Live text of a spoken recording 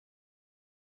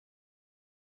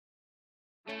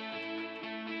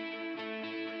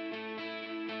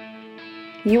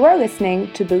You are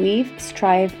listening to Believe,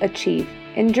 Strive, Achieve,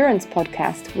 Endurance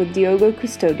Podcast with Diogo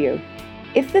Custodio.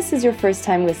 If this is your first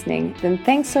time listening, then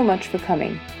thanks so much for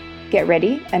coming. Get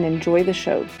ready and enjoy the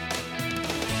show.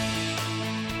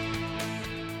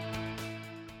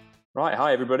 Right,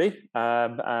 hi everybody,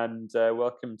 and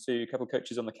welcome to Couple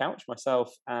Coaches on the Couch.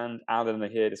 Myself and Alan are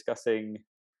here discussing,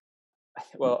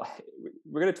 well,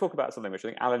 we're going to talk about something which I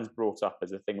think Alan's brought up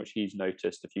as a thing which he's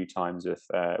noticed a few times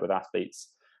with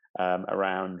athletes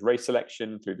around race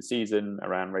selection through the season,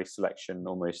 around race selection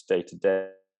almost day to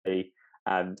day,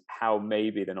 and how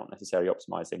maybe they're not necessarily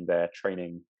optimizing their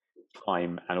training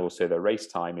time and also their race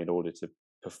time in order to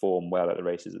perform well at the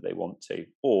races that they want to,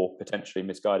 or potentially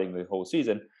misguiding the whole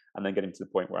season and then getting to the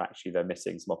point where actually they're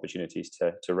missing some opportunities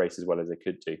to race as well as they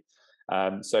could do.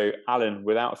 So Alan,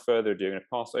 without further ado, I'm going to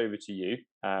pass over to you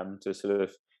to sort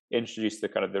of introduce the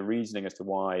kind of the reasoning as to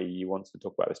why you want to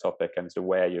talk about this topic and to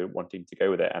where you're wanting to go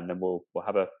with it, and then we'll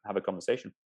have a conversation.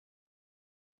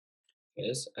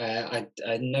 Yes, I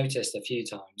noticed a few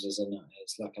times as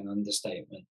it's like an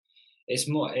understatement. It's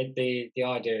more the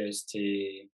idea is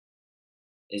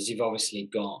you've obviously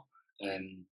got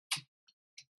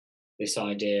this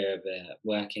idea of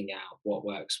working out what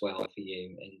works well for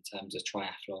you in terms of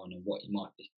triathlon and what you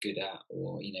might be good at,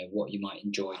 or what you might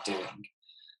enjoy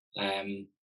doing.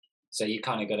 So you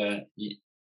kind of got to,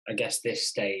 I guess this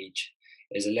stage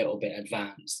is a little bit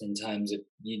advanced in terms of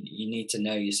you need to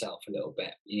know yourself a little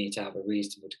bit. You need to have a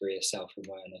reasonable degree of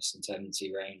self-awareness in terms of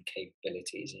your own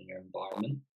capabilities and your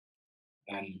environment.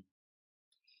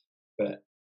 But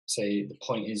so the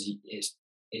point is,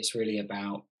 it's really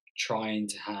about trying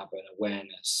to have an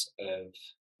awareness of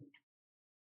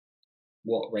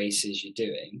what races you're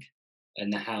doing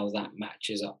and how that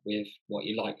matches up with what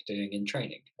you like doing in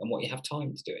training and what you have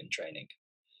time to do in training.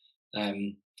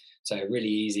 So a really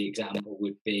easy example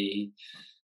would be,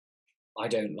 I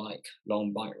don't like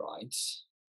long bike rides.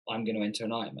 I'm going to enter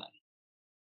an Ironman.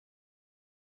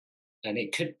 And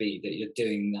it could be that you're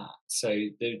doing that. So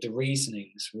the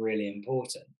reasoning's really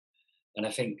important. And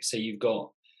I think, so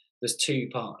there's two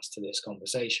parts to this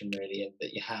conversation really, and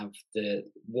that you have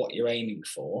what you're aiming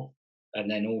for, and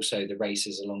then also the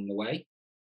races along the way.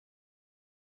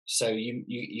 So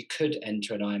you could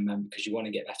enter an Ironman because you want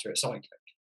to get better at cycling,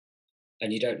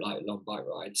 and you don't like long bike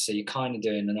rides, so you're kind of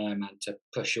doing an Ironman to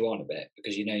push you on a bit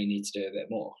because you need to do a bit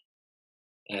more,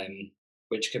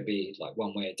 which could be like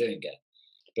one way of doing it.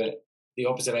 But the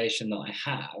observation that I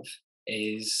have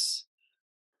is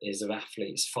of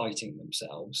athletes fighting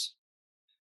themselves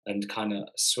and kind of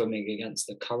swimming against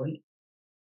the current,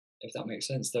 if that makes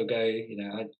sense. They'll go,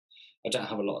 I don't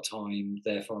have a lot of time,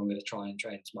 therefore I'm going to try and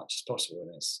train as much as possible.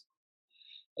 And it's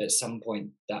at some point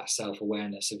that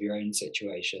self-awareness of your own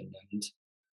situation and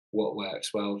what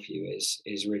works well for you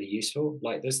is really useful.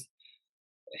 Like this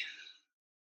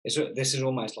is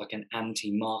almost like an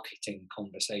anti-marketing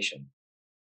conversation.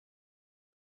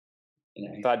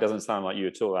 That doesn't sound like you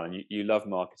at all, Alan. You love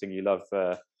marketing. You love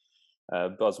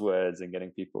buzzwords and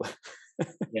getting people.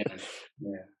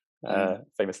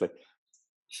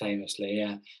 Famously,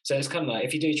 yeah. So it's kind of like,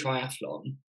 if you do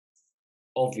triathlon,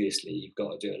 obviously you've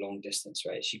got to do a long distance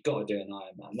race. You've got to do an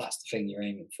Ironman. That's the thing you're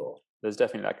aiming for. There's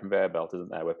definitely that conveyor belt, isn't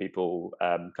there, where people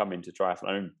come into triathlon.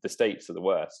 I mean, the States are the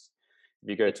worst. If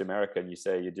you go to America and you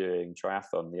say you're doing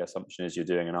triathlon, the assumption is you're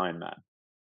doing an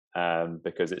Ironman,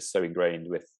 because it's so ingrained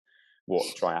with what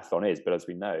triathlon is. But as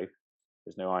we know,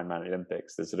 there's no Ironman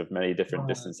Olympics. There's sort of many different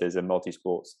distances, and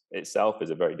multi-sports itself is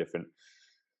a very different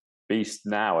beast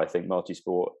now. I think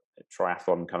multi-sport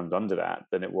triathlon comes under that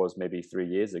than it was maybe 3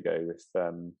 years ago,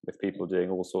 with people doing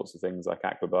all sorts of things like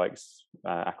aquabikes,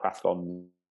 aquathlons,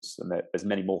 and there's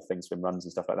many more things, swim runs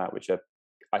and stuff like that, which are,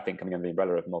 I think, coming under the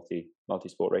umbrella of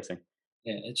multi-sport racing.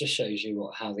 Yeah, it just shows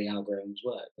you how the algorithms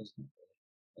work, doesn't it?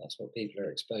 That's what people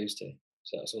are exposed to.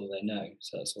 So that's all they know.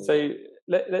 So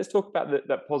let's talk about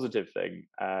that positive thing,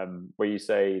 where you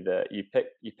say that you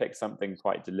pick something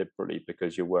quite deliberately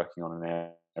because you're working on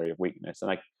an area of weakness.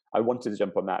 And I wanted to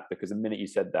jump on that because the minute you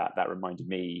said that reminded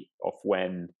me of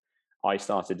when I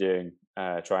started doing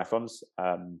triathlons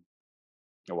a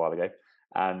while ago.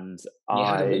 And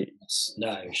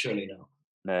no, surely not.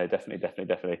 No,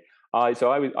 definitely. I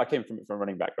came from a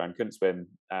running background, couldn't swim.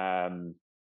 To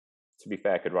be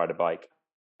fair, could ride a bike,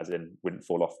 as in wouldn't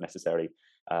fall off necessarily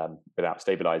without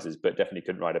stabilizers, but definitely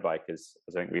couldn't ride a bike, as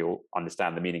I think we all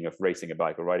understand the meaning of racing a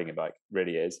bike or riding a bike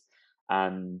really is.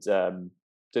 And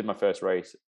did my first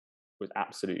race, was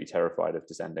absolutely terrified of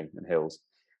descending and hills.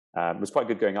 It was quite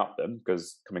good going up them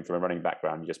because coming from a running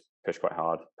background, you just push quite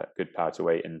hard, good power to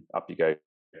weight, and up you go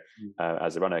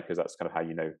as a runner, because that's kind of how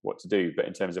you know what to do. But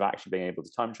in terms of actually being able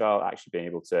to time trial, actually being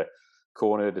able to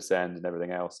corner, descend, and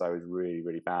everything else, I was really,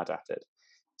 really bad at it.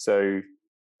 So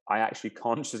I actually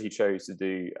consciously chose to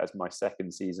do, as my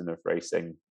second season of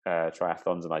racing,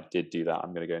 triathlons, and I did do that.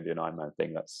 I'm going to go and do an Ironman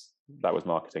thing. That was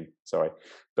marketing, sorry,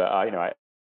 but I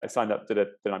signed up, did an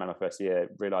Ironman my first year,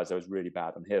 realised I was really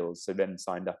bad on hills, so then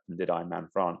signed up and did Ironman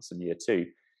France in year 2,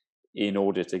 in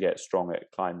order to get strong at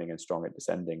climbing and strong at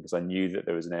descending, because I knew that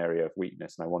there was an area of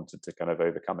weakness and I wanted to kind of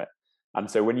overcome it. And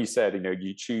so when you said,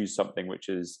 you choose something which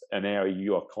is an area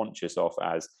you are conscious of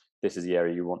as this is the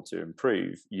area you want to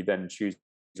improve, you then choose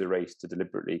a race to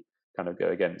deliberately kind of go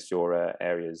against your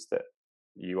areas that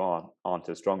you aren't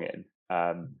as strong in,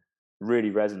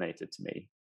 really resonated to me.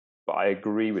 But I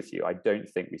agree with you. I don't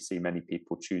think we see many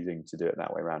people choosing to do it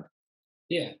that way around.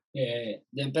 Yeah.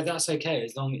 But that's okay,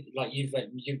 as long like you've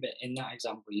in that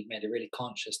example, you've made a really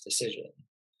conscious decision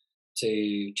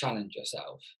to challenge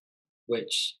yourself,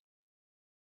 which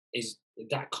is,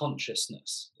 that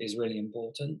consciousness is really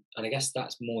important. And I guess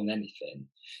that's more than anything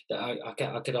that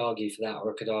I could argue for that,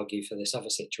 or I could argue for this other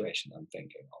situation I'm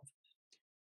thinking of.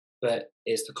 But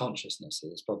it's the consciousness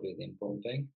that is probably the important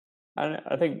thing. And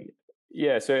I think,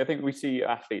 so I think we see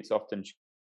athletes often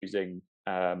choosing,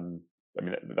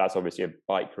 that's obviously a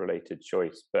bike related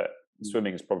choice, but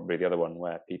swimming is probably the other one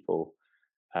where people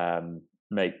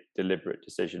make deliberate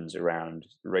decisions around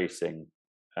racing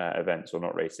events or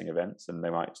not racing events. And they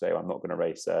might say, I'm not going to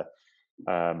race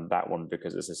that one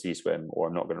because it's a sea swim, or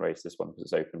I'm not going to race this one because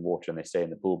it's open water, and they stay in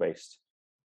the pool-based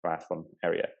triathlon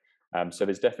area. So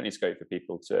there's definitely scope for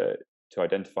people to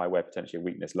identify where potentially a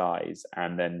weakness lies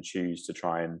and then choose to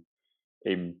try and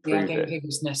improve it. I don't think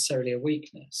it's necessarily a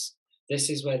weakness. This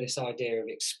is where this idea of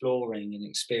exploring and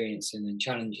experiencing and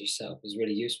challenge yourself is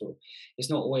really useful. It's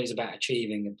not always about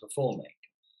achieving and performing.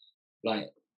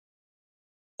 Like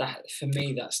that, for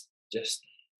me, that's just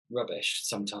rubbish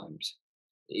sometimes.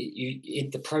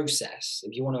 The process,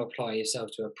 if you want to apply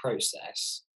yourself to a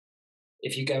process,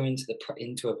 if you go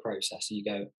into a process and you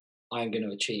go, I'm going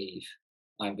to achieve,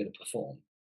 I'm going to perform,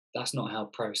 that's not how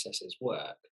processes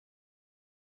work.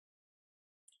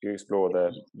 You explore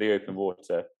the open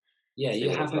water. Yeah, you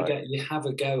have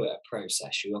a go at a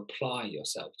process. You apply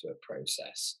yourself to a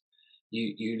process.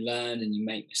 You learn and you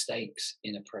make mistakes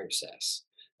in a process,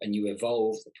 and you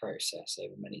evolve the process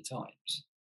over many times.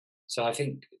 So I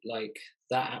think like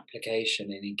that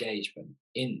application and engagement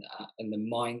in that, and the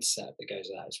mindset that goes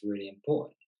with that, is really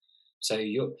important. So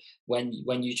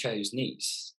when you chose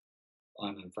Nice,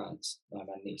 Ironman France,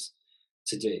 Ironman Nice,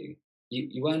 to do,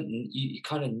 you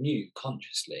kind of knew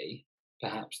consciously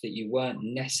perhaps that you weren't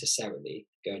necessarily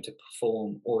going to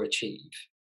perform or achieve,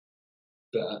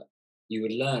 but you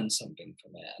would learn something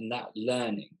from it, and that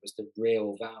learning was the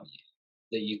real value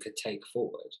that you could take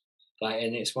forward.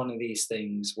 And it's one of these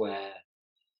things where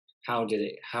how did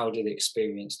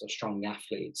experienced or strong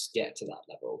athletes get to that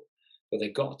level? Well, they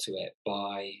got to it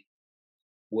by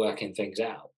working things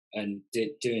out and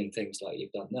doing things like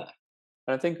you've done there.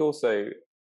 And I think also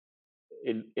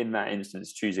in that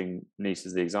instance, choosing Nice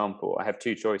as the example, I have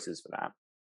two choices for that.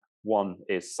 One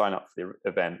is sign up for the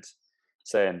event,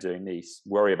 say I'm doing Nice,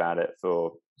 worry about it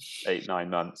for 8-9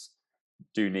 months,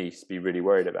 do Nice, be really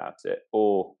worried about it.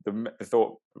 Or the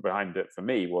thought behind it for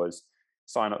me was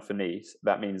sign up for Nice.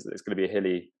 That means that it's going to be a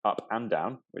hilly up and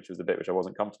down, which was the bit which I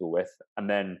wasn't comfortable with. And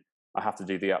then I have to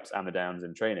do the ups and the downs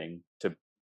in training to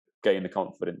gain the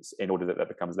confidence in order that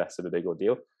becomes less of a big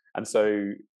ordeal. And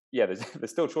so, there's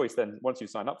still choice then. Once you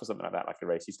sign up for something like that, like a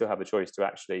race, you still have the choice to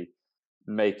actually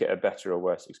make it a better or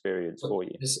worse experience for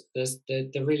you. There's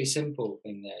the really simple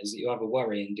thing there is that you either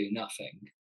worry and do nothing,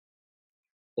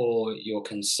 or you're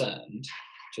concerned,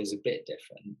 which is a bit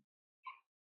different.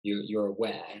 You're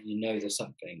aware, you know there's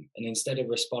something, and instead of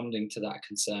responding to that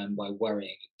concern by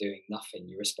worrying and doing nothing,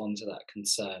 you respond to that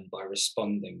concern by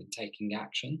responding and taking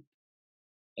action.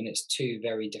 And it's two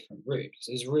very different routes.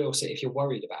 If you're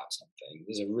worried about something,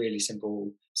 there's a really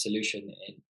simple solution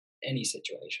in any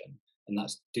situation, and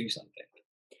that's do something.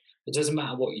 It doesn't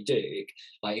matter what you do.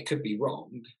 It could be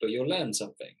wrong, but you'll learn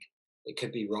something. It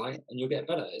could be right, and you'll get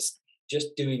better. It's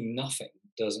just doing nothing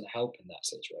doesn't help in that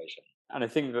situation. And I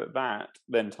think that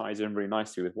then ties in really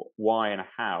nicely with why and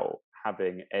how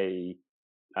having an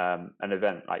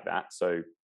event like that. So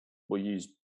we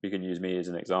can use me as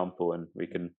an example, and we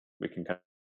can kind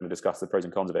of discuss the pros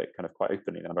and cons of it kind of quite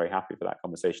openly. And I'm very happy for that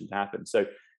conversation to happen. So,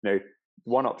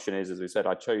 one option is, as we said,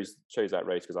 I chose that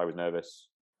race because I was nervous,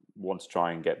 want to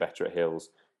try and get better at hills,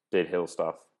 did hill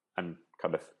stuff, and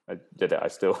kind of I did it. I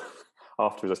still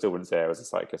afterwards, I still wouldn't say I was a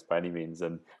cyclist by any means,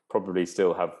 and probably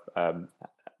still have a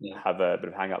bit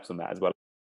of hang-ups on that as well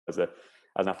as an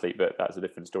athlete, but that's a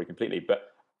different story completely. But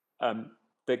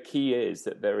the key is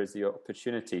that there is the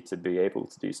opportunity to be able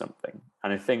to do something.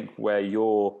 And I think where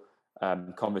your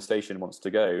conversation wants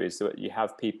to go is that you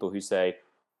have people who say,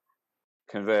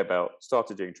 conveyor belt,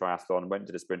 started doing triathlon, went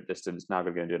to the sprint distance, now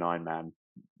going to go and do an Ironman,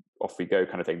 off we go,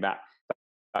 kind of thing. That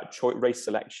race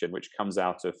selection, which comes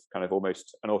out of kind of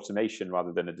almost an automation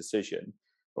rather than a decision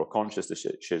or a conscious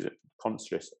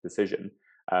decision,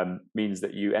 means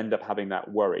that you end up having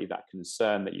that worry, that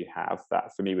concern that you have,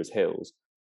 that for me was hills,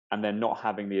 and then not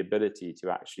having the ability to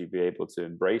actually be able to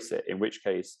embrace it, in which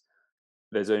case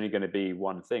there's only going to be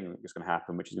one thing that's going to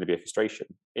happen, which is going to be a frustration.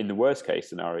 In the worst case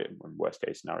scenario,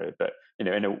 but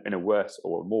in a worse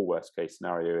or more worst case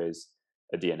scenario is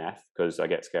a DNF, because I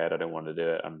get scared, I don't want to do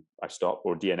it, and I stop.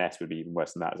 Or DNS would be even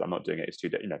worse than that, as I'm not doing it. It's too,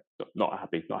 not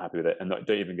happy with it, and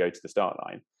don't even go to the start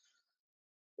line.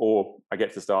 Or I get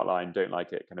to the start line, don't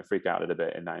like it, kind of freak out a little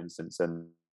bit in that instance, and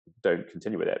don't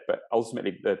continue with it. But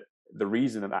ultimately, the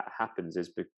reason that happens is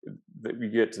that you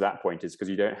get to that point is because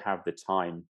you don't have the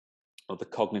time or the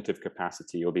cognitive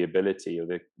capacity or the ability or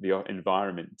the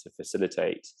environment to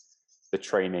facilitate the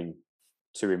training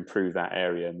to improve that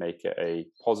area and make it a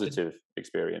positive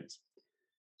experience.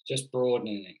 Just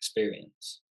broadening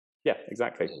experience. Yeah,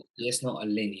 exactly. It's not a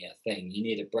linear thing. You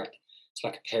need a breadth. It's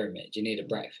like a pyramid. You need a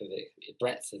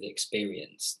breadth of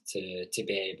experience to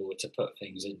be able to put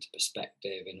things into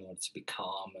perspective in order to be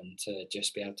calm and to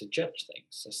just be able to judge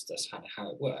things. That's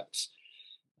how it works.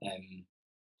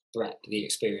 Breadth, the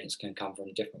experience can come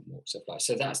from different walks of life.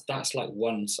 So that's like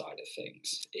one side of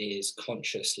things, is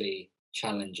consciously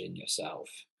challenging yourself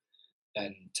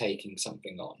and taking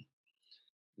something on.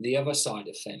 The other side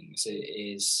of things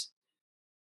is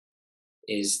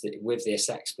that with this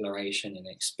exploration and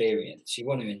experience, you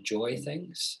want to enjoy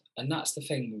things, and that's the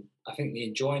thing. I think the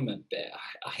enjoyment bit.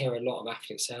 I hear a lot of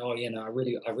athletes say, "Oh, I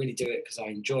really do it because I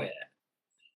enjoy it,"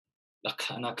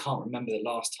 and I can't remember the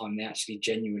last time they actually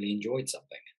genuinely enjoyed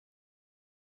something.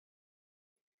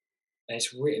 And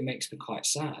it makes me quite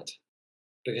sad,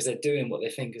 because they're doing what they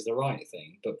think is the right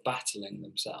thing, but battling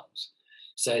themselves.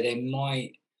 So they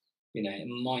might, it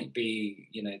might be,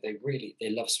 they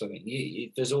love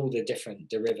swimming. There's all the different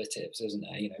derivatives, isn't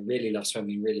there? Really love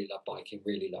swimming, really love biking,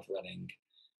 really love running,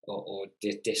 or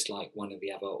dislike one or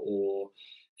the other. Or,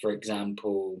 for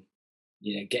example,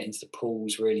 getting to the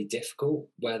pool's really difficult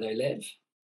where they live,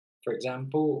 for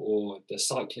example, or the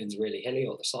cycling's really hilly,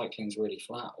 or the cycling's really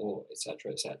flat, or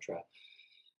etc., etc.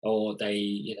 Or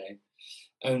they,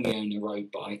 only own a road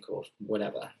bike or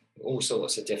whatever, all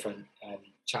sorts of different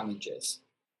challenges.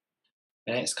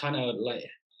 And it's kind of like,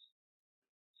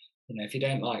 if you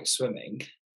don't like swimming,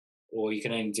 or you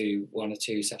can only do 1 or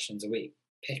 2 sessions a week,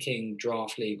 picking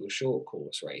draft legal short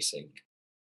course racing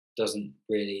doesn't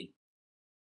really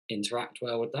interact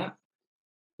well with that.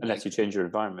 Unless you change your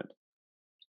environment.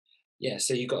 Yeah,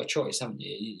 so you've got a choice, haven't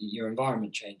you? Your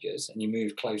environment changes and you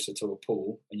move closer to a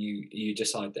pool, and you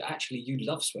decide that actually you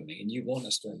love swimming and you want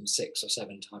to swim 6 or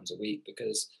 7 times a week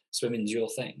because swimming's your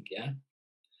thing, yeah?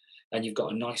 And you've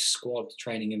got a nice squad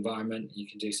training environment, you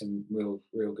can do some real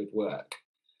good work,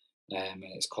 and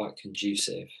it's quite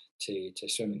conducive to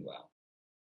swimming well.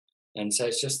 And so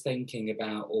it's just thinking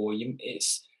about,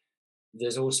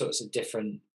 there's all sorts of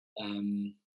different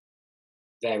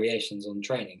variations on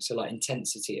training. So like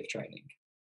intensity of training,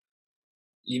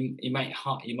 you might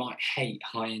hate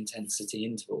high intensity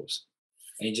intervals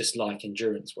and you just like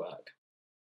endurance work.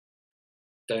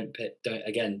 Don't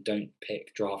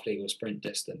pick draft legal sprint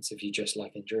distance if you just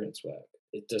like endurance work.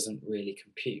 It doesn't really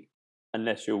compute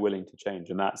unless you're willing to change,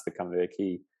 and that's the kind of the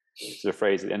key sort of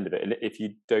phrase at the end of it. And if you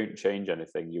don't change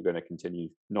anything, you're going to continue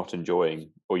not enjoying,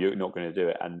 or you're not going to do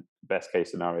it. And best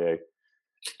case scenario,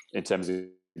 in terms of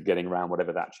getting around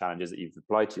whatever that challenge is that you've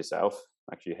applied to yourself,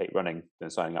 actually you hate running, then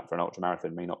signing up for an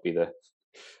ultramarathon may not be the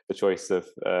choice of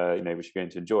which you're going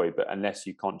to enjoy. But unless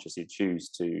you consciously choose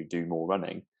to do more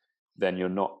running, then you're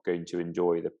not going to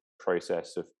enjoy the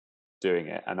process of doing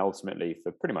it. And ultimately,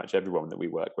 for pretty much everyone that we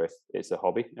work with, it's a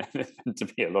hobby and it's meant to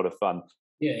be a lot of fun.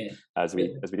 As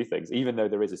we do things, even though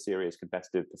there is a serious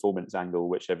competitive performance angle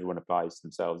which everyone applies to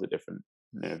themselves at different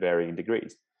varying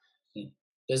degrees.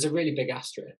 There's a really big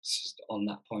asterisk on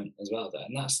that point as well, though,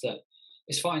 and that's that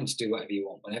it's fine to do whatever you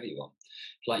want whenever you want.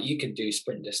 Like you could do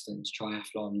sprint distance,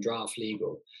 triathlon, draft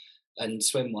legal, and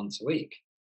swim once a week,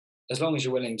 as long as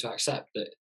you're willing to accept that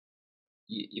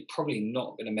you're probably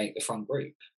not going to make the front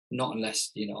group. Not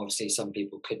unless, obviously some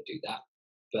people could do that,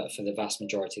 but for the vast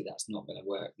majority, that's not going to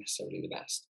work necessarily the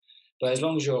best. But as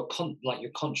long as you're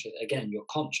conscious, again, you're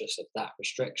conscious of that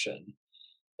restriction.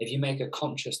 If you make a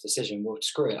conscious decision, well,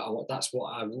 screw it, that's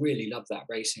what I really love, that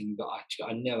racing, but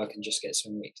I know I can just get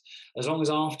swim weeks. As long as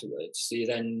afterwards you're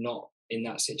then not in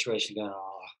that situation going,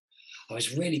 oh, I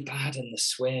was really bad in the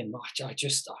swim. I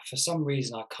just, for some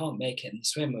reason, I can't make it in the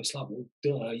swim. It's like, well,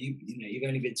 duh, you've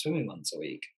only been swimming once a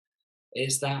week.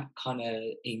 It's that kind of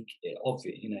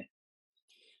obvious,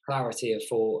 clarity of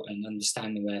thought and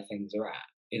understanding where things are at,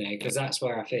 because that's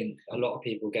where I think a lot of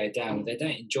people go down. They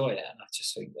don't enjoy it, and I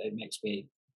just think it makes me,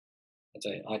 I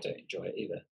don't enjoy it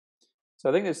either. So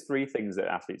I think there's 3 things that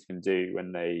athletes can do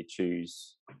when they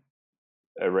choose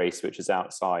a race which is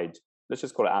outside, let's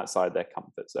just call it outside their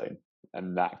comfort zone.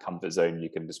 And that comfort zone you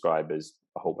can describe as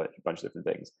a whole bunch of different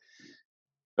things.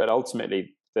 But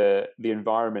ultimately, the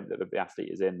environment that the athlete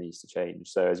is in needs to change.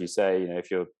 So as you say,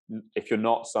 if you're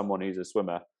not someone who's a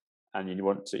swimmer and you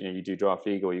want to, you do draft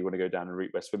league, or you want to go down a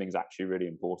route where swimming is actually really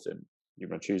important, you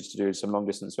want to choose to do some long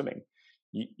distance swimming,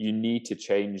 you need to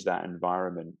change that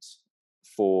environment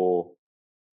for,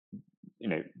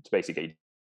 to basically get you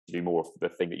to do more of the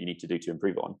thing that you need to do to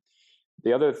improve on.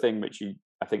 The other thing which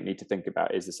I think need to think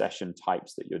about is the session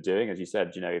types that you're doing. As you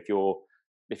said, if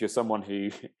you're someone who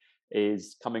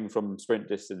is coming from sprint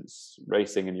distance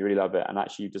racing and you really love it, and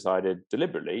actually you've decided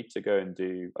deliberately to go and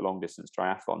do a long distance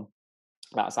triathlon,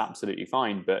 that's absolutely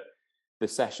fine. But the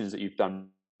sessions that you've done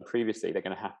previously, they're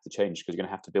going to have to change, because you're going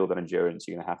to have to build that endurance.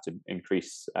 You're going to have to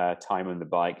increase time on the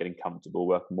bike, getting comfortable,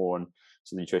 work more on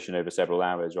some nutrition over several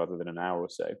hours rather than an hour or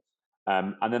so.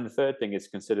 And then the third thing is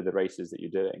consider the races that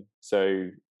you're doing. So,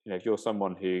 if you're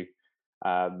someone who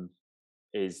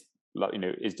is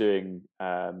doing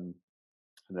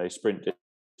sprint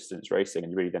distance racing,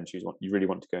 and you really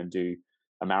want to go and do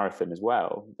a marathon as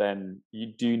well, then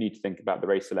you do need to think about the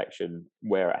race selection,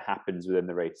 where it happens within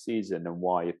the race season, and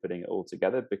why you're putting it all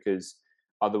together, because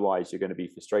otherwise you're going to be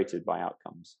frustrated by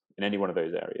outcomes in any one of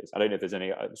those areas. I don't know if there's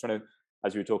any,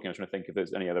 as you were talking, I was trying to think if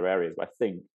there's any other areas, but I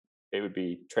think it would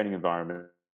be training environment,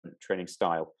 training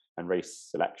style, and race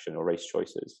selection or race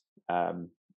choices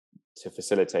to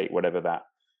facilitate whatever that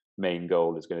main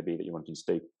goal is going to be that you're wanting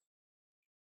to do.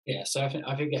 Yeah, so I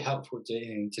think a helpful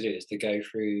thing to do is to go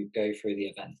through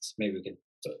the events. Maybe we could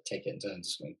sort of take it in turns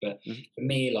or something. But for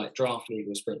me, like draft league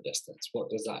or sprint distance, what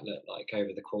does that look like over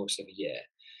the course of a year?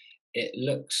 It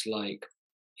looks like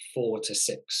 4 to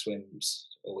 6 swims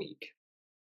a week,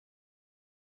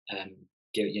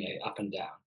 up and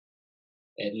down.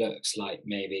 It looks like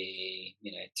maybe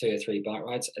 2 or 3 bike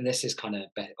rides, and this is kind of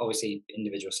obviously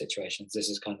individual situations. This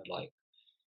is kind of like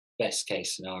best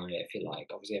case scenario, if you like.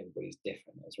 Obviously everybody's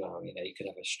different as well. You could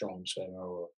have a strong swimmer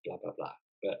or blah blah blah,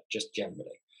 but just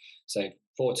generally, so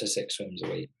 4 to 6 swims a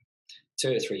week,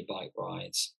 2 or 3 bike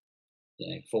rides,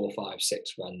 4, 5,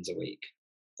 6 runs a week.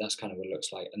 That's kind of what it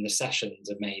looks like. And the sessions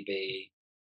are maybe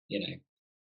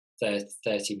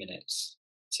 30 minutes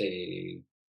to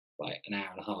like an hour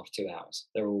and a half, 2 hours.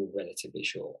 They're all relatively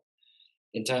short.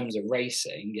 In terms of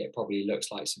racing, it probably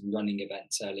looks like some running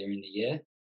events earlier in the year,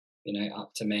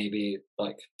 up to maybe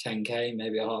like 10K,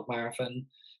 maybe a half marathon.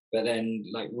 But then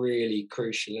like really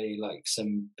crucially, like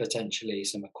potentially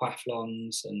some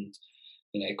aquathlons and,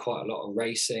 quite a lot of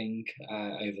racing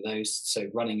over those. So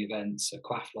running events,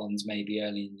 aquathlons maybe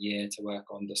early in the year to work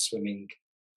on the swimming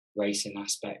racing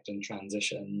aspect and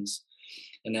transitions.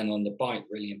 And then on the bike,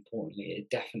 really importantly, it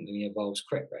definitely involves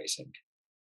crit racing,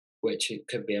 which it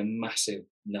could be a massive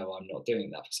no, I'm not doing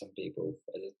that for some people.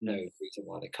 There's no reason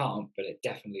why they can't, but it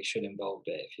definitely should involve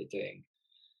it if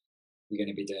you're going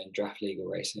to be doing draft legal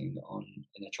racing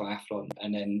in a triathlon.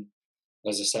 And then,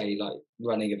 as I say, like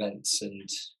running events and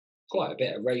quite a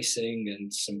bit of racing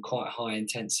and some quite high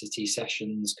intensity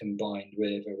sessions combined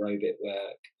with aerobic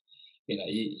work.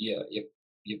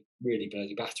 You're really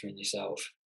bloody battering yourself.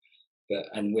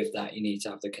 And with that, you need to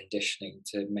have the conditioning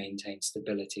to maintain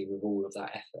stability with all of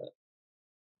that effort.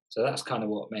 So that's kind of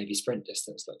what maybe sprint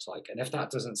distance looks like. And if that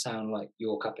doesn't sound like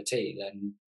your cup of tea,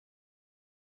 then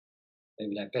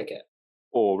maybe don't pick it.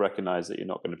 Or recognize that you're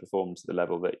not going to perform to the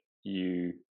level that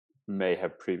you may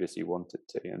have previously wanted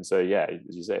to. And so, yeah,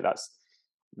 as you say, that's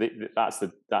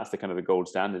the kind of the gold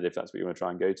standard. If that's what you want to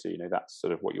try and go to, that's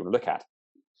sort of what you want to look at.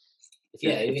 If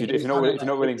you're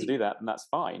not willing to do that, then that's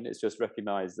fine. It's just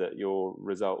recognize that your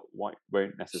result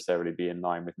won't necessarily be in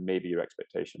line with maybe your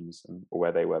expectations or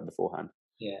where they were beforehand.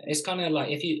 Yeah, it's kind of like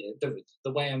if you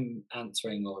the way I'm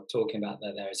answering or talking about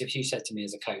that there is, if you said to me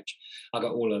as a coach, I've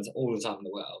got all the time in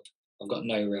the world, I've got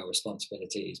no real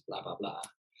responsibilities, blah blah blah,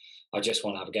 I just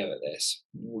want to have a go at this.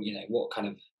 What kind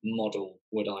of model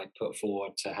would I put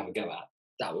forward to have a go at?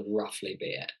 That would roughly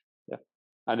be it. Yeah,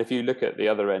 and if you look at the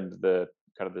other end of the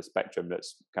kind of the spectrum,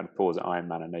 let's kind of pause at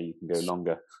Ironman. I know you can go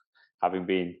longer, having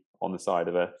been on the side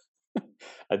of a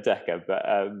decker, but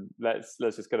let's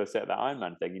just kind of set that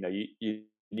Ironman thing. You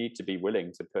need to be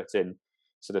willing to put in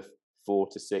sort of 4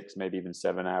 to 6, maybe even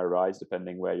 7 hour rides,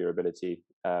 depending where your ability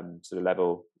sort of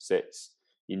level sits.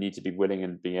 You need to be willing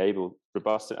and being able,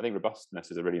 robust. I think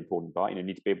robustness is a really important part. You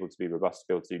need to be able to be robust, to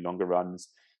be able to do longer runs.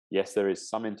 Yes, there is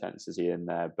some intensity in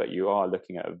there, but you are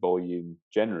looking at a volume,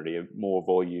 generally a more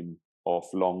volume of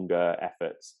longer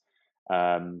efforts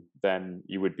than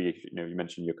you would be. You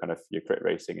mentioned your crit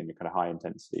racing and your kind of high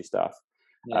intensity stuff.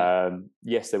 Yeah.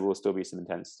 Yes, there will still be some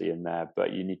intensity in there,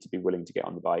 but you need to be willing to get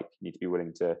on the bike. You need to be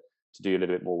willing to do a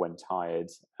little bit more when tired,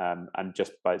 and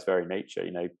just by its very nature,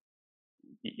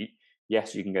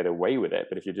 yes, you can get away with it,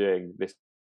 but if you're doing this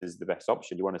is the best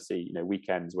option, you want to see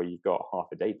weekends where you've got half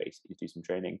a day basically to do some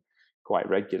training quite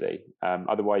regularly.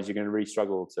 Otherwise, you're going to really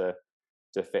struggle to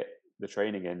fit the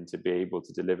training in to be able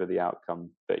to deliver the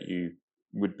outcome that you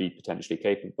would be potentially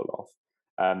capable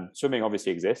of. Swimming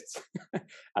obviously exists,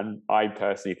 and I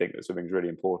personally think that swimming is really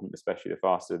important, especially the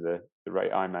faster the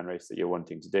Ironman race that you're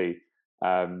wanting to do.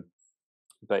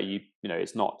 But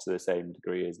it's not to the same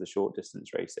degree as the short distance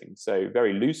racing. So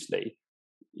very loosely,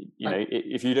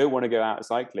 if you don't want to go out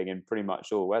cycling in pretty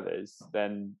much all weathers,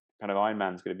 then kind of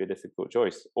Ironman's going to be a difficult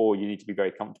choice. Or you need to be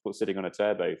very comfortable sitting on a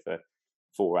turbo for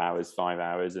 4 hours, 5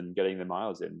 hours, and getting the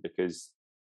miles in, because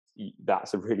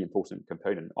that's a really important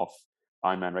component of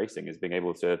Ironman racing, is being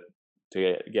able to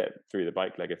get through the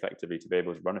bike leg effectively, to be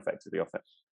able to run effectively off it.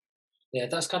 Yeah,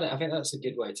 I think that's a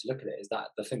good way to look at it, is that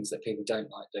the things that people don't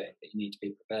like doing that you need to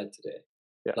be prepared to do.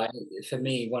 Yeah. Like for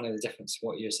me, one of the differences,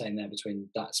 what you were saying there between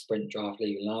that sprint, draft,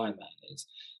 legal and Ironman, is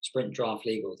sprint, draft,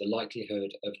 legal, the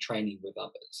likelihood of training with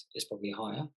others is probably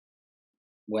higher.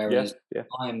 Whereas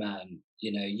Ironman,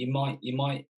 you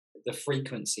might the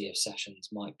frequency of sessions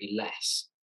might be less,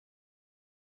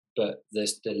 but the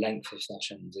length of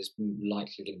sessions is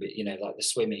likely going to be, like the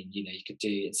swimming, you could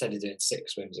do, instead of doing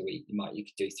 6 swims a week, you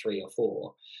could do 3 or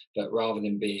 4, but rather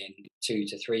than being 2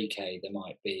 to 3K, there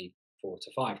might be 4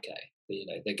 to 5K.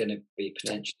 They're going to be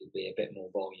potentially be a bit more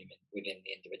volume within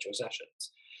the individual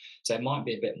sessions. So it might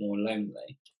be a bit more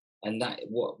lonely, and that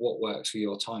what works for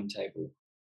your timetable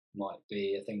might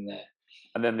be a thing there.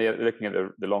 And then looking at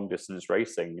the long distance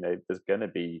racing, there's going to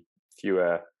be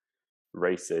fewer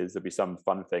races. There'll be some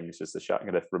fun things just to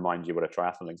kind of remind you what a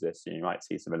triathlon exists. You might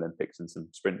see some Olympics and some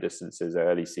sprint distances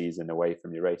early season away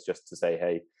from your race, just to say,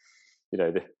 hey,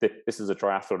 this is a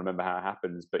triathlon, remember how it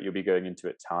happens, but you'll be going into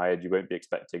it tired. You won't be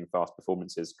expecting fast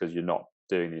performances because you're not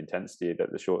doing the intensity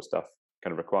that the short stuff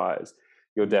kind of requires.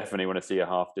 You'll definitely want to see a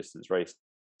half distance race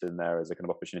in there as a kind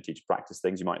of opportunity to practice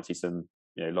things. You might see some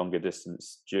longer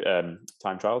distance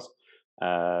time trials,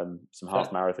 some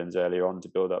half marathons earlier on to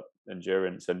build up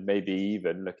endurance, and maybe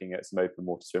even looking at some open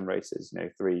water swim races,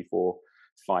 3, 4,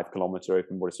 5 kilometer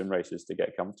open water swim races to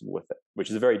get comfortable with it, which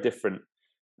is a very different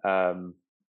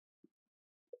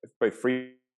both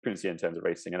frequency in terms of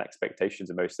racing and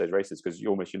expectations in most of those races, because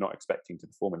you're not expecting to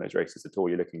perform in those races at all.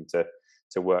 You're looking to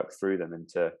work through them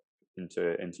into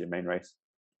your main race.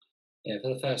 Yeah,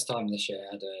 for the first time this year,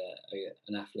 I had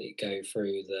an athlete go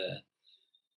through the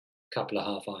couple of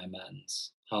half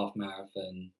Ironmans, half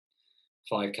marathon,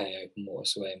 5K open water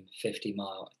swim, 50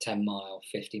 mile, 10 mile,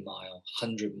 50 mile,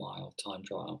 100 mile time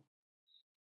trial,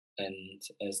 and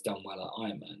has done well at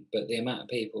Ironman. But the amount of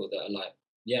people that are like,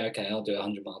 yeah, okay, I'll do a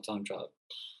 100 mile time trial,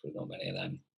 there's not many of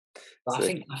them. But so,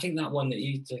 I think that one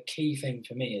the key thing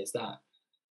for me is that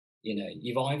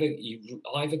you've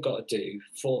either got to do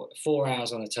 4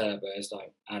 hours on a turbo. It's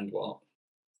like, and what?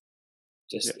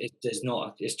 It's just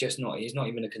not. It's not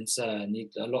even a concern.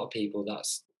 A lot of people,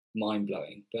 that's mind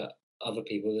blowing, but other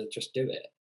people that just do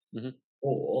it,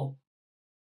 or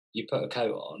you put a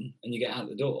coat on and you get out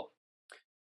the door.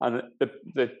 And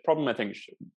the problem, I think,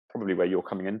 probably where you're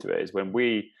coming into it, is when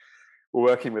we were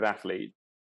working with athletes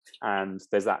and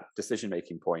there's that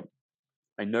decision-making point.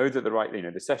 I know that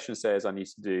the session says I need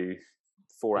to do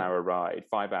 4-hour ride,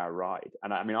 5-hour ride.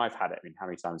 And I mean, I've had it. I mean, how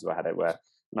many times have I had it where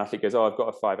an athlete goes, oh, I've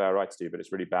got a 5-hour ride to do, but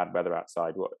it's really bad weather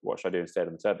outside. What should I do instead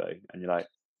on the turbo? And you're like,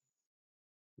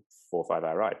 4 or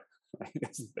 5-hour ride.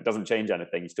 It doesn't change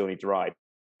anything. You still need to ride.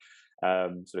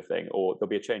 Sort of thing. Or there'll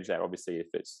be a change there. Obviously, if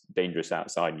it's dangerous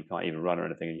outside and you can't even run or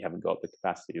anything and you haven't got the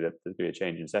capacity, there'll be a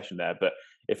change in session there. But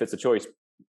if it's a choice,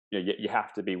 you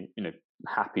have to be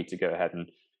happy to go ahead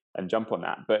and jump on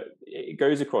that. But it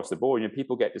goes across the board.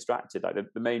 People get distracted. Like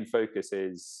the main focus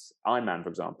is Ironman, for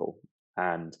example,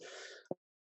 and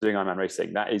doing Ironman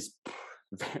racing. That is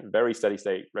very steady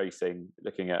state racing,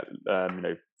 looking at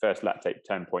first lactate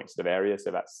turn points of area.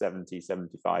 So that's 70,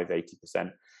 75,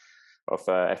 80% of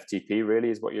FTP really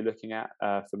is what you're looking at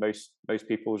for most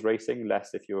people's racing,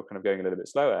 less if you're kind of going a little bit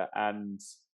slower. And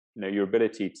your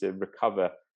ability to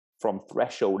recover from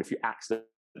threshold, if you accidentally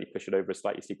push it over a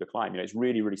slightly steeper climb. It's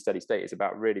really, really steady state. It's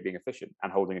about really being efficient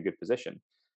and holding a good position.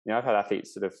 I've had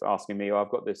athletes sort of asking me, I've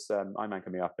got this Ironman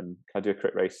coming up, and can I do a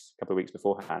crit race a couple of weeks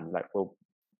beforehand? Like, well,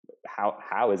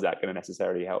 how is that going to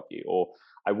necessarily help you? Or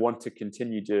I want to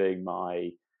continue doing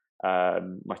my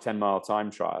 10-mile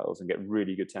time trials and get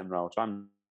really good 10-mile time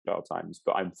trial times,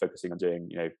 but I'm focusing on doing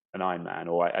an Ironman,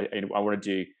 or I want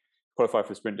to qualify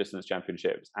for sprint distance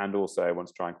championships, and also I want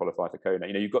to try and qualify for Kona.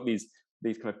 You've got these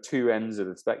kind of two ends of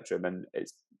the spectrum, and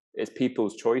it's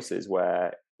people's choices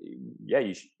where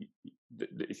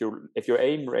if your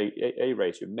aim rate a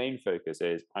race, your main focus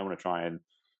is I want to try and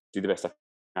do the best I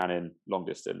can in long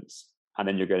distance, and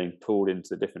then you're getting pulled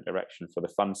into a different direction for the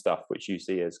fun stuff which you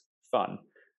see as fun,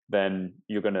 then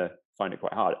you're going to find it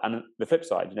quite hard. And the flip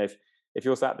side, if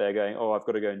you're sat there going, oh, I've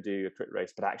got to go and do a crit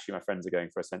race, but actually my friends are going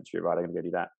for a century ride, I'm going to go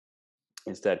do that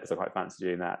instead because I quite fancy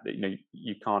doing that.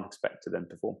 You can't expect to then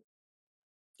perform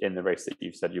in the race that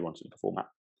you've said you wanted to perform at.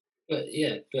 But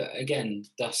again,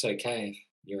 that's okay if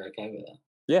you're okay with that.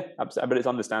 Yeah, absolutely. But it's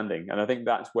understanding, and I think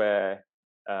that's where,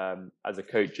 as a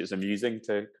coach, it's amusing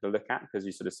to look at, because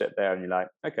you sort of sit there and you're like,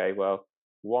 okay, well,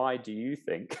 why do you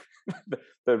think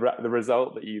the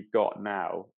result that you've got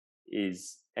now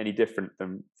is any different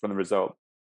from the result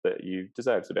that you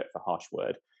deserve? It's a bit of a harsh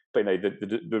word, but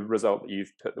the result that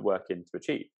you've put the work in to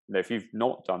achieve. If you've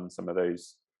not done some of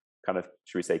those kind of,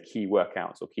 should we say, key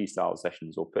workouts or key style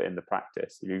sessions, or put in the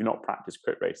practice, if you've not practiced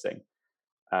crit racing,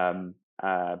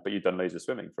 but you've done loads of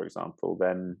swimming, for example,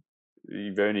 then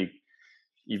you've only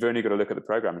got to look at the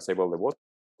program and say, well, there was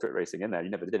crit racing in there,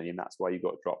 you never did any, and that's why you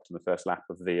got dropped on the first lap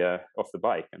of the off the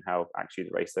bike, and how actually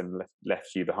the race then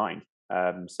left you behind.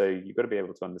 So you've got to be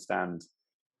able to understand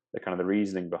the kind of the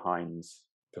reasoning behind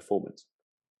performance,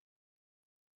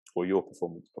 or your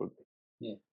performance, probably.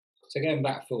 Yeah. So going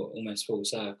back almost full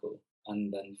circle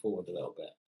and then forward a little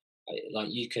bit, like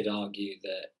you could argue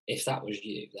that if that was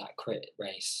you, that crit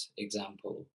race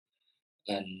example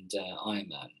and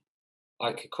Ironman,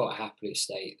 I could quite happily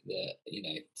state that,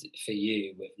 for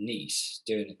you with Nice,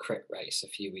 doing a crit race a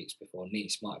few weeks before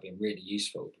Nice might have been really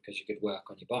useful, because you could work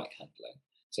on your bike handling.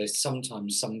 So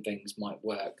sometimes some things might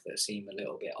work that seem a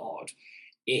little bit odd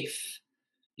if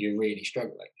you're really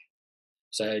struggling.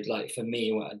 So like for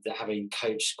me, having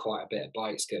coached quite a bit of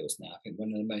bike skills now, I think one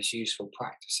of the most useful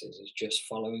practices is just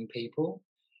following people.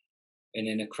 And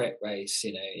in a crit race,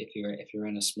 if you're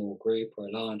in a small group or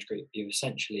a large group, you've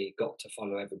essentially got to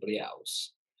follow everybody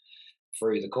else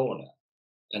through the corner.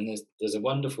 And there's a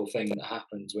wonderful thing that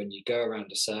happens when you go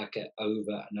around a circuit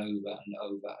over and over and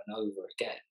over and over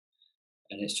again.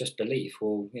 And it's just belief.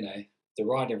 Well, the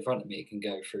rider in front of me can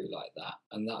go through like that,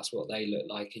 and that's what they look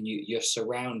like. And you're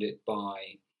surrounded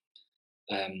by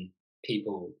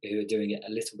people who are doing it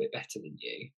a little bit better than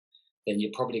you. Then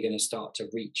you're probably going to start to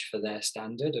reach for their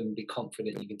standard and be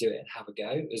confident you can do it and have a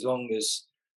go, as long as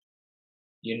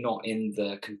you're not in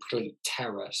the complete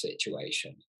terror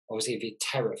situation. Obviously, if you're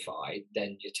terrified,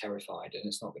 then you're terrified and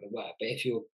it's not going to work. But if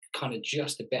you're kind of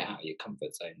just a bit out of your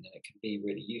comfort zone, then it can be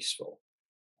really useful.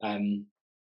 And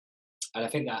I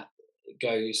think that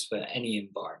goes for any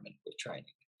environment with training.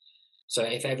 So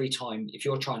if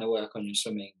you're trying to work on your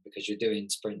swimming because you're doing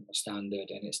sprint or standard,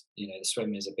 and it's, the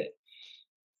swim is a bit,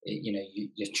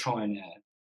 you're trying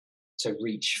to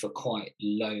reach for quite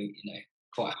low,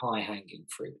 quite high hanging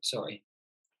fruit. Sorry.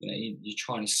 You're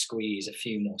trying to squeeze a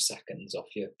few more seconds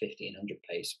off your 1500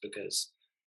 pace, because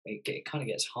it kind of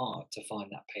gets hard to find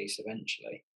that pace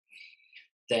eventually.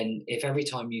 Then if every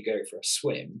time you go for a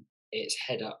swim, it's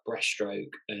head up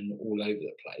breaststroke and all over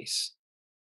the place,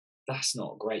 that's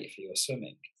not great for your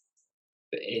swimming.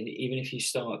 But even if you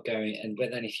start going,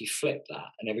 but then if you flip that,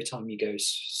 and every time you go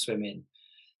swimming,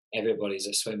 everybody's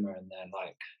a swimmer, and they're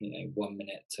like, 1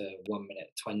 minute to 1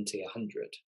 minute 20, 100.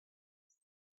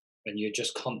 And you're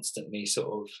just constantly sort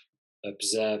of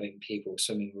observing people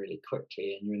swimming really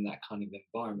quickly, and you're in that kind of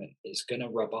environment, it's going to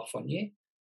rub off on you.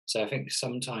 So I think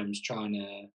sometimes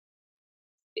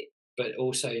but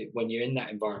also when you're in that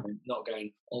environment, not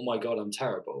going, oh my God, I'm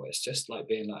terrible. It's just like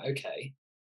being like, okay,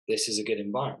 this is a good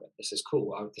environment. This is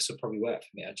cool. This will probably work for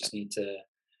me. I just need to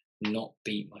not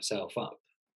beat myself up.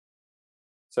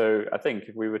 So I think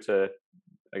if we were to,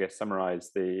 summarize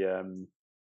the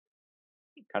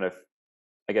kind of,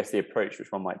 the approach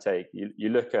which one might take, you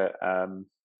look at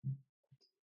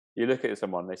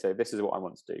someone, they say, this is what I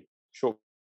want to do. Short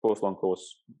course, long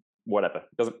course, whatever.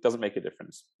 Doesn't make a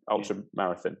difference. Ultra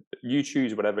marathon. You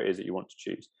choose whatever it is that you want to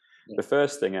choose. Yeah. The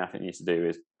first thing an athlete needs to do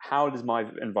is, how does my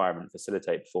environment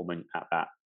facilitate performing at that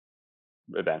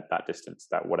event, that distance,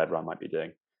 that whatever I might be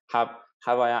doing? Have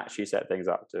I actually set things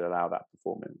up to allow that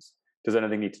performance? Does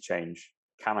anything need to change?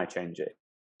 Can I change it?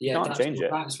 Yeah, Can't change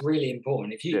it. that's really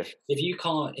important. Yeah. If you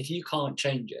can't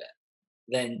change it,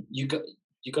 then you got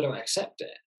to accept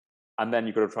it. And then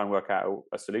you've got to try and work out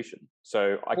a solution.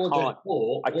 So I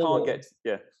Or can't get,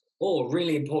 yeah. Or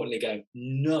really importantly, go,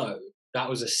 no, that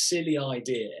was a silly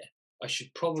idea. I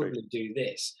should probably do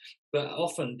this. But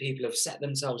often people have set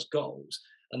themselves goals.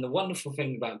 And the wonderful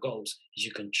thing about goals is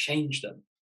you can change them.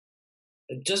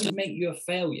 It doesn't make you a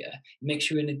failure. It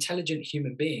makes you an intelligent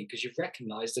human being because you've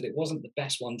recognized that it wasn't the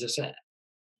best one to set.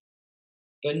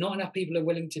 But not enough people are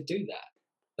willing to do that.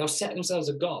 They'll set themselves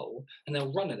a goal and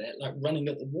they'll run at it like running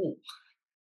at the wall.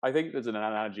 I think there's an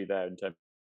analogy there in terms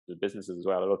of businesses as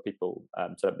well. A lot of people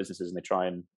set up businesses and they try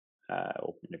and,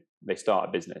 or, they start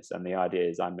a business and the idea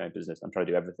is I'm my own business. I'm trying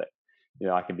to do everything.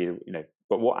 I can be,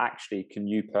 but what actually can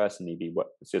you personally be,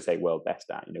 world best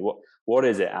at? What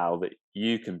is it, Al, that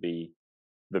you can be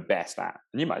the best at?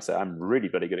 And you might say, I'm really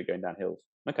bloody good at going down hills.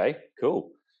 Okay,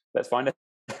 cool. Let's find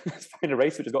a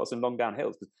race which has got some long down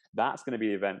hills, because that's going to be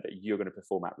the event that you're going to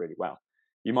perform at really well.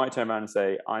 You might turn around and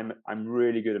say, I'm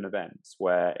really good in events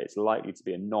where it's likely to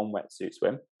be a non-wetsuit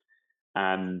swim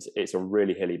and it's a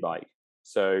really hilly bike.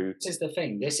 So this is the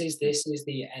thing. This is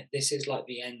like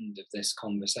the end of this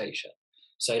conversation.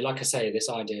 So, like I say, this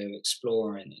idea of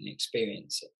exploring and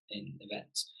experience in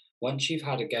events. Once you've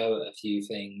had a go at a few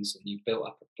things and you've built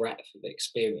up a breadth of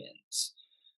experience,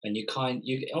 and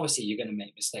obviously you're going to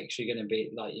make mistakes. You're going to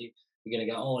be like you're going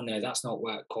to go, oh no, that's not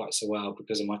worked quite so well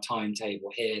because of my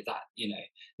timetable here. That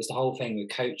there's the whole thing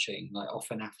with coaching. Like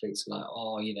often athletes are like,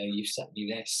 oh, you've set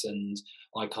me this and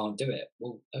I can't do it.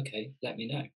 Well, okay, let me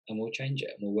know and we'll change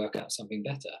it and we'll work out something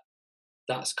better.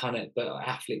 That's kind of, but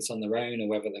athletes on their own or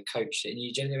whether they're coached, and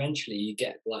eventually you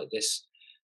get like this.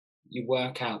 You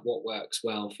work out what works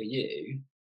well for you,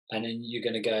 and then you're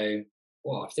going to go,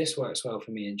 well, if this works well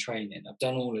for me in training, I've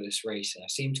done all of this racing, I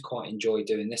seem to quite enjoy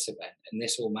doing this event, and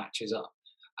this all matches up.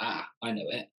 I know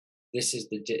it. This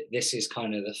is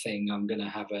kind of the thing I'm going to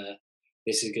have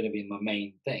this is going to be my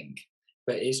main thing.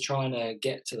 But it's trying to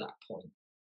get to that point,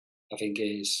 I think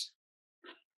is,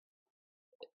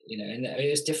 and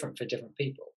it's different for different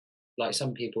people. Like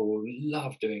some people will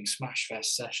love doing Smash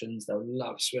Fest sessions, they'll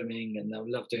love swimming and they'll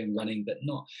love doing running, but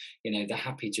not, they're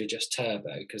happy to just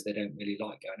turbo because they don't really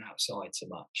like going outside so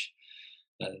much.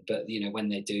 But, when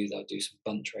they do, they'll do some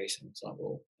bunch racing. It's like,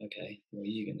 well, okay, what are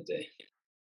you going to do?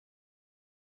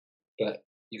 But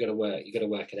you got to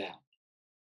work it out.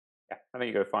 Yeah, I think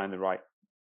you got to find the right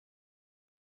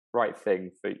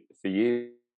thing for you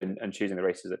and choosing the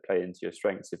races that play into your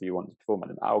strengths if you want to perform at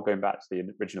them. I'll go back to the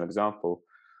original example,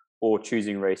 or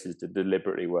choosing races to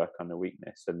deliberately work on the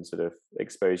weakness and sort of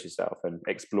expose yourself and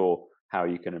explore how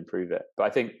you can improve it. But I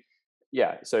think,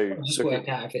 so just work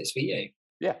out if it's for you.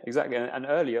 Yeah, exactly. And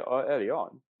early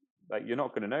on, like you're not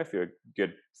going to know if you're a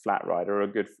good flat rider or a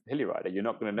good hilly rider. You're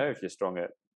not going to know if you're strong at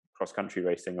cross-country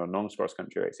racing or non-cross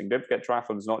country racing. Don't forget,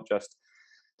 triathlon's not just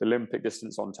the Olympic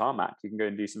distance on tarmac. You can go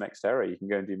and do some Xterra. You can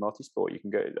go and do multisport. You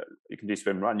can do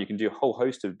swim run. You can do a whole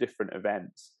host of different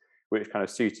events which kind of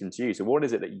suit into you. So what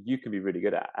is it that you can be really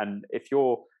good at? And if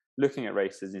you're looking at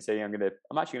races and you say, I'm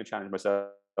actually going to challenge myself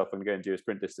and go and do a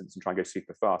sprint distance and try and go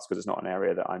super fast because it's not an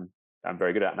area that I'm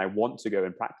very good at and I want to go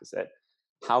and practice it,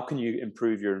 how can you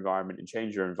improve your environment and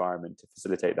change your environment to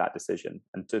facilitate that decision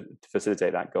and to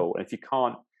facilitate that goal? And if you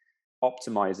can't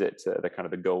optimize it to the kind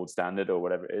of the gold standard or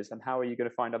whatever it is, then how are you going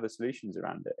to find other solutions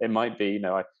around it? It might be,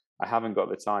 I haven't got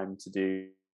the time to do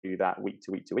that week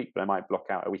to week, but I might block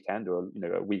out a weekend or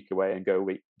a week away and go a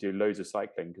week, do loads of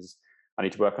cycling because I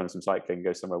need to work on some cycling,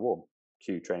 go somewhere warm,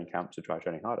 cue training camp to try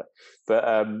training harder. But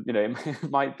it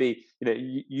might be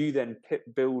you then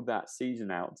build that season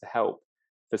out to help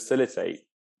facilitate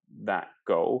that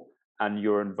goal, and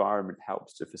your environment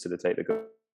helps to facilitate the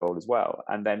goal as well.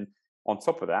 And then on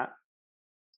top of that,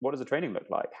 what does the training look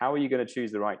like? How are you going to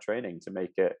choose the right training to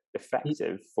make it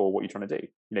effective for what you're trying to do?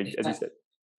 As you said,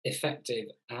 effective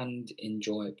and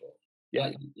enjoyable. Yeah,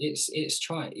 like it's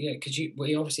trying, because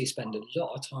we obviously spend a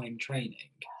lot of time training,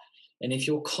 and if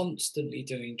you're constantly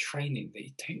doing training that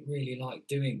you don't really like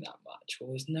doing that much, well,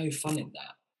 there's no fun in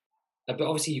that. But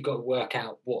obviously you've got to work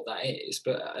out what that is.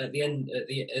 But at the end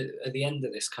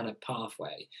of this kind of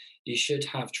pathway, you should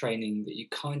have training that you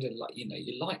kind of like.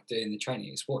 You like doing the training.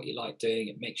 It's what you like doing.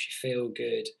 It makes you feel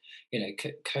good.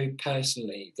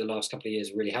 Personally, the last couple of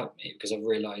years really helped me because I've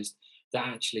realised that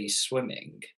actually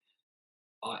swimming,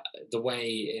 the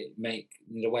way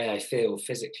I feel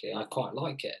physically, I quite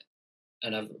like it,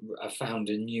 and I've found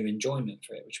a new enjoyment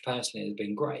for it, which personally has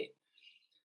been great.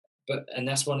 And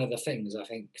that's one of the things I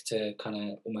think, to kind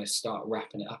of almost start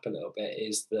wrapping it up a little bit,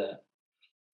 is that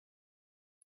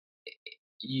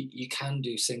you can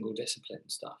do single discipline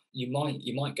stuff. You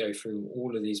might go through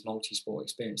all of these multi-sport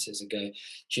experiences and go, do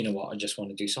you know what, I just want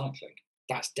to do cycling.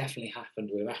 That's definitely happened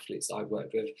with athletes that I've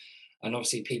worked with. And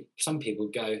obviously some people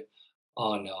go,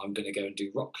 oh no, I'm going to go and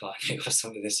do rock climbing or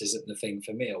something, this isn't the thing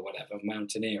for me or whatever,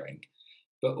 mountaineering.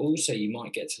 But also you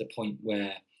might get to the point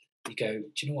where you go,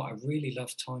 do you know what, I really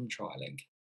love time trialing,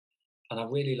 and I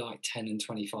really like 10 and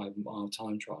 25 mile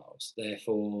time trials.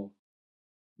 Therefore,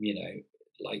 you know,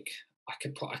 like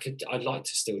I'd like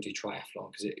to still do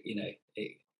triathlon because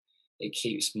it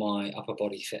keeps my upper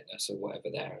body fitness or whatever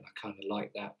there, and I kind of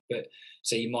like that. But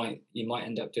so you might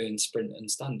end up doing sprint and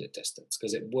standard distance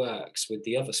because it works with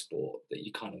the other sport that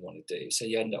you kind of want to do. So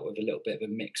you end up with a little bit of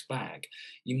a mixed bag.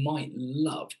 You might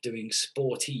love doing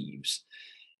sportives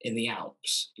in the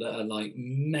Alps that are like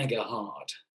mega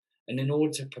hard, and in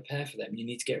order to prepare for them, you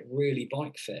need to get really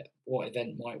bike fit. What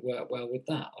event might work well with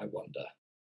that, I wonder?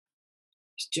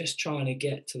 It's just trying to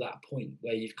get to that point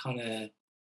where you've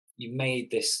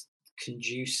made this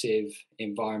conducive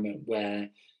environment where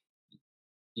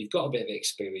you've got a bit of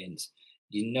experience,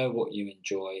 you know what you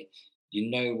enjoy, you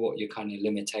know what your kind of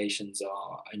limitations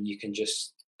are, and you can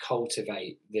just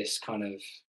cultivate this kind of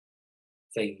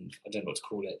thing, I don't know what to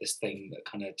call it, this thing that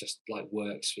kind of just like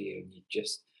works for you, and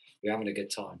you're having a good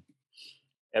time.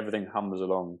 Everything hums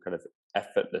along kind of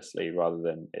effortlessly rather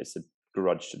than it's a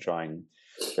grudge to try and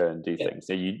go and do things.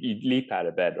 So you leap out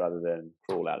of bed rather than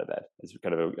crawl out of bed. It's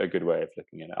kind of a good way of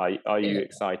looking at it. Are you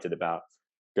excited about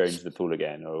going to the pool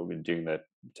again, or doing the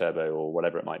turbo, or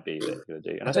whatever it might be that you're going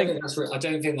to do? And I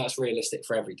don't think that's realistic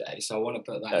for every day. So I want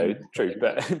to put that. No, true,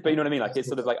 but you know what I mean. Like it's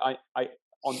sort of like I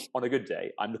on a good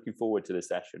day, I'm looking forward to this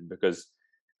session because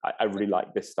I really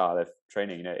like this style of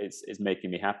training. You know, it's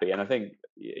making me happy, and I think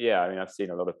I mean I've seen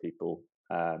a lot of people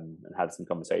and had some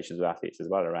conversations with athletes as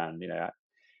well around, you know,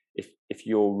 if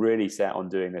you're really set on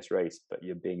doing this race, but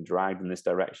you're being dragged in this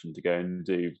direction to go and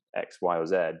do X, Y, or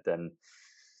Z, then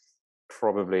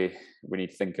probably we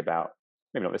need to think about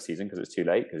maybe not this season because it's too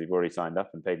late because you've already signed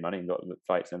up and paid money and got the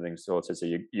flights and everything sorted. So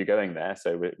you're going there.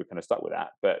 So we're kind of stuck with that.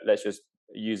 But let's just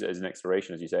use it as an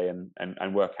exploration, as you say,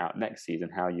 and work out next season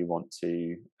how you want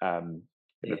to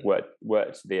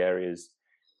work to the areas.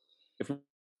 If we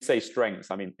say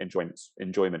strengths, I mean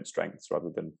enjoyment strengths rather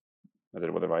than, I don't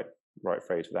know what the right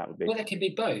phrase for that would be. Well, they can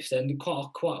be both, and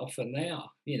quite often they are.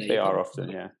 You know, they are often,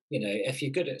 yeah. You know, if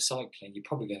you're good at cycling, you're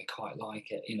probably going to quite like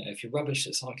it. You know, if you're rubbish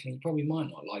at cycling, you probably might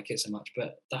not like it so much.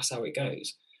 But that's how it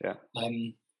goes. Yeah.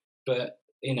 But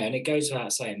you know, and it goes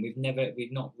without saying, we've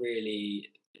not really,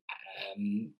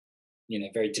 you know,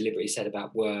 very deliberately said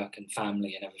about work and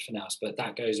family and everything else. But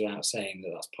that goes without saying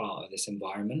that that's part of this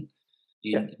environment.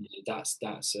 That's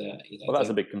well, that's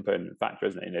a big component factor,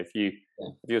 isn't it? You know, if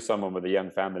you're someone with a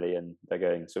young family and they're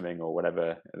going swimming or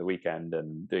whatever at the weekend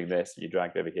and doing this, and you're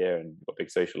dragged over here and you've got a big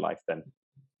social life, then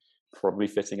probably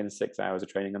fitting in 6 hours of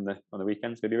training on the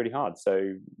weekends will be really hard. So,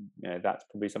 you know, that's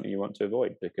probably something you want to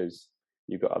avoid because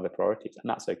you've got other priorities, and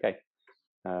that's okay.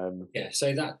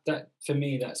 So that for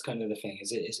me, that's kind of the thing.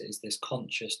 Is this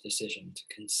conscious decision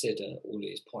to consider all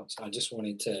these points? I just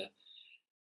wanted to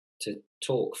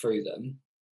talk through them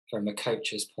from a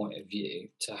coach's point of view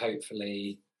to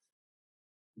hopefully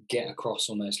get across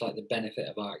almost like the benefit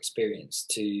of our experience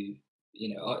to,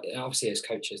 you know, obviously as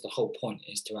coaches, the whole point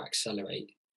is to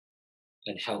accelerate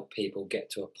and help people get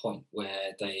to a point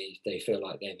where they feel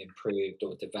like they've improved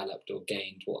or developed or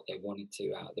gained what they wanted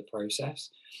to out of the process.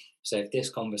 So if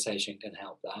this conversation can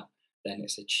help that, then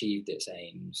it's achieved its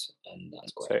aims, and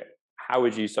that's great. So how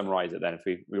would you summarize it then? If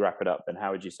we wrap it up, then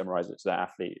how would you summarize it to that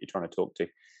athlete you're trying to talk to?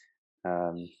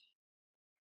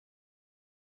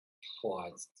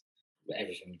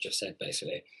 Everything we just said,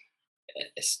 basically.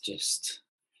 It's just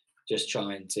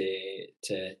trying to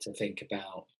think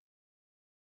about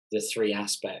the three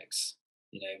aspects.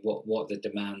 You know, what the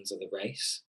demands of the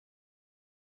race.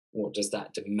 What does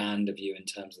that demand of you in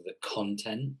terms of the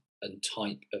content and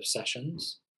type of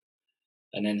sessions?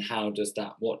 And then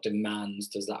what demands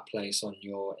does that place on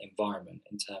your environment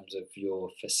in terms of your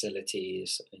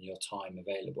facilities and your time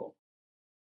available?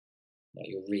 Like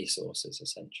your resources,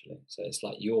 essentially. So it's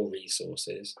like your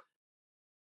resources,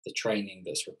 the training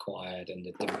that's required and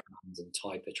the demands and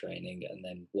type of training, and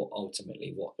then what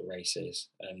the race is.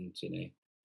 And, you know,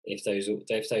 if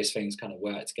those things kind of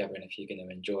work together, and if you're going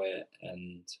to enjoy it,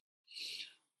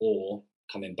 or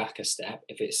coming back a step,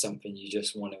 if it's something you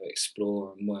just want to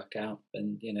explore and work out,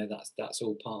 then, you know, that's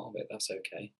all part of it. That's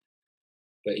okay.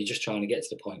 But you're just trying to get to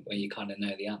the point where you kind of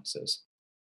know the answers,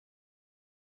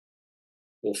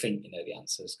 or think you know the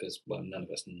answers, because, well, none of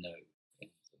us know the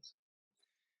answers.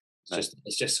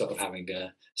 It's just sort of having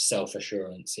a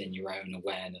self-assurance in your own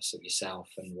awareness of yourself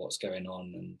and what's going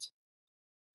on, and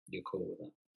you're cool with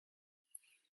it.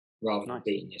 Rather than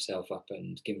beating yourself up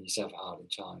and giving yourself a hard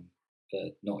time for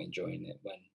not enjoying it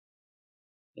when.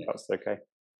 Yeah. That's okay.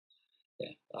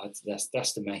 Yeah,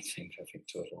 that's the main thing I think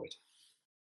to avoid.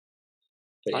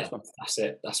 But yeah, that's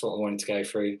it. That's what I wanted to go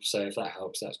through. So if that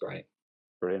helps, that's great.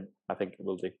 Brilliant. I think it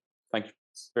will do. Thank you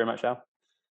very much, Al.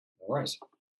 No worries.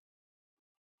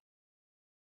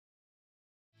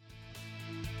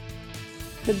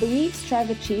 The Believe, Strive,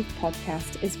 Achieve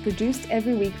podcast is produced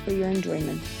every week for your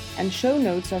enjoyment, and show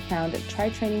notes are found at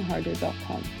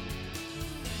trytrainingharder.com.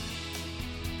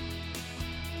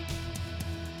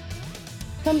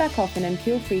 Come back often and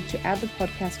feel free to add the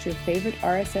podcast to your favorite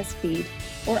RSS feed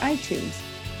or iTunes.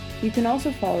 You can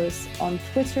also follow us on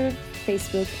Twitter,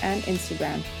 Facebook, and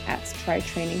Instagram at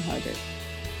trytrainingharder.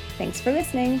 Thanks for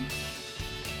listening.